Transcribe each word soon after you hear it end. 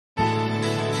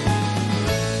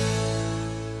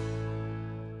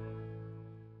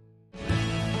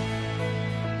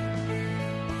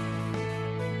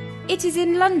It is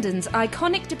in London's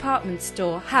iconic department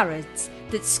store Harrods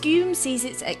that Sqoom sees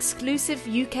its exclusive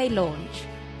UK launch.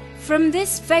 From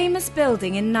this famous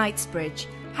building in Knightsbridge,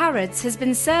 Harrods has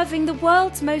been serving the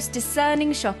world's most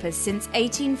discerning shoppers since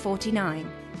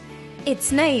 1849.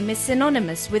 Its name is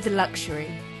synonymous with luxury.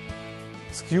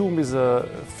 Sqoom is a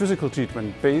physical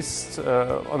treatment based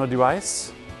on a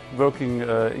device working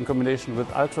in combination with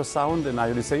ultrasound and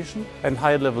ionization and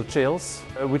high-level gels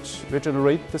which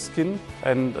regenerate the skin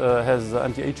and has an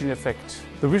anti-aging effect.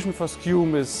 The vision for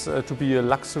Sqoom is to be a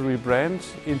luxury brand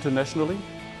internationally,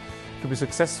 to be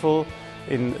successful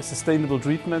in sustainable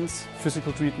treatments,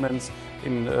 physical treatments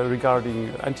regarding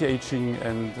anti-aging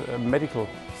and medical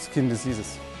skin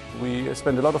diseases. We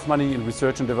spend a lot of money in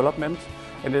research and development,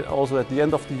 and also at the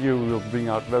end of the year we will bring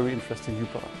out very interesting new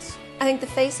products. I think the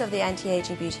face of the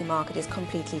anti-aging beauty market is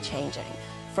completely changing.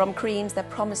 From creams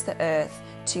that promise the earth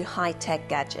to high-tech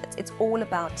gadgets. It's all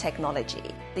about technology.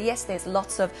 Yes, there's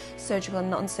lots of surgical and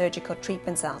non-surgical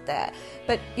treatments out there,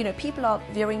 but people are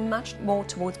veering much more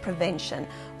towards prevention.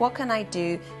 What can I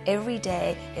do every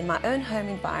day in my own home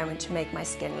environment to make my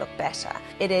skin look better?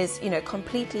 It is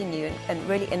completely new and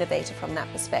really innovative from that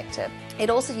perspective. It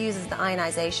also uses the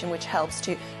ionization, which helps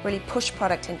to really push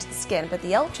product into the skin, but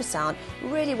the ultrasound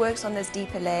really works on those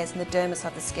deeper layers in the dermis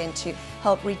of the skin to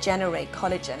help regenerate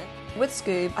collagen. With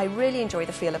Sqoom, I really enjoy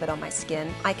the feel of it on my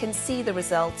skin. I can see the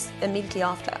results immediately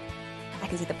after. I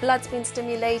can see the blood's been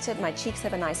stimulated, my cheeks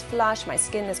have a nice flush, my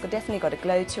skin has definitely got a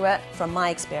glow to it. From my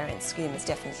experience, Sqoom is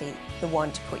definitely the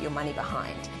one to put your money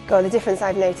behind. God, the difference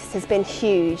I've noticed has been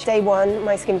huge. Day one,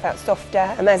 my skin felt softer,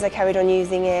 and as I carried on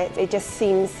using it, it just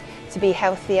seems to be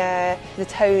healthier, the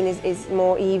tone is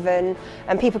more even,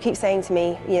 and people keep saying to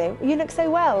me, you look so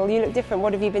well, you look different,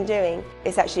 what have you been doing?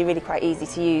 It's actually really quite easy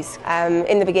to use.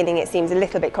 In the beginning it seems a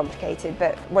little bit complicated,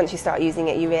 but once you start using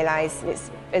it you realise it's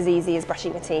as easy as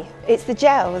brushing your teeth. It's the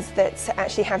gels that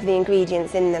actually have the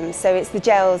ingredients in them, so it's the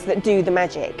gels that do the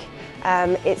magic.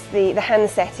 It's the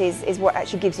handset is what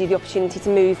actually gives you the opportunity to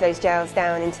move those gels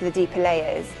down into the deeper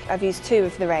layers. I've used two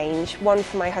of the range, one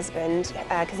for my husband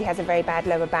because he has a very bad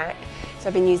lower back, so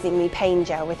I've been using the pain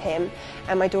gel with him,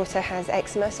 and my daughter has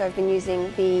eczema, so I've been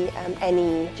using the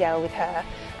NE gel with her,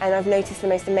 and I've noticed the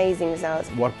most amazing results.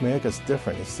 What makes us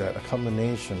different is that a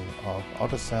combination of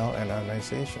ultrasound and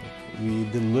ionization. We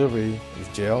deliver these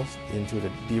gels into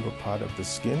the deeper part of the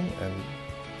skin and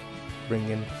bring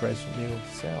in fresh new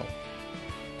cells.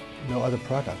 No other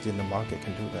product in the market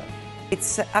can do that.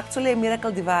 It's actually a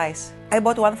miracle device. I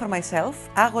bought one for myself.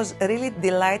 I was really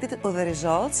delighted with the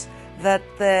results that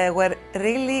were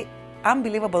really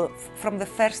unbelievable from the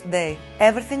first day.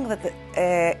 Everything that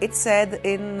it said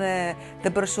in the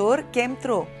brochure came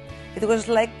true. It was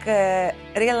like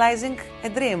realizing a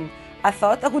dream. I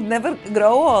thought I would never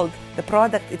grow old. The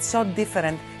product is so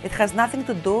different. It has nothing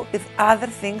to do with other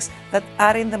things that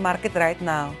are in the market right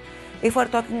now. If we're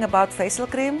talking about facial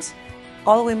creams,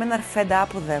 all women are fed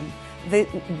up with them. They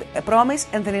promise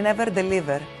and they never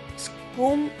deliver.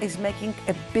 Sqoom is making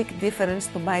a big difference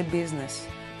to my business.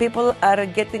 People are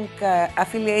getting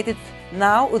affiliated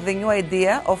now with the new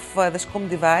idea of the Sqoom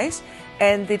device,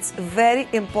 and it's very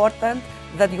important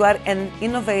that you are an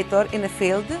innovator in a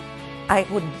field. I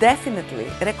would definitely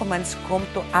recommend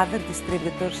Sqoom to other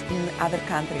distributors in other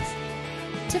countries.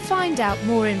 To find out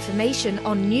more information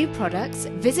on new products,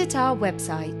 visit our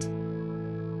website.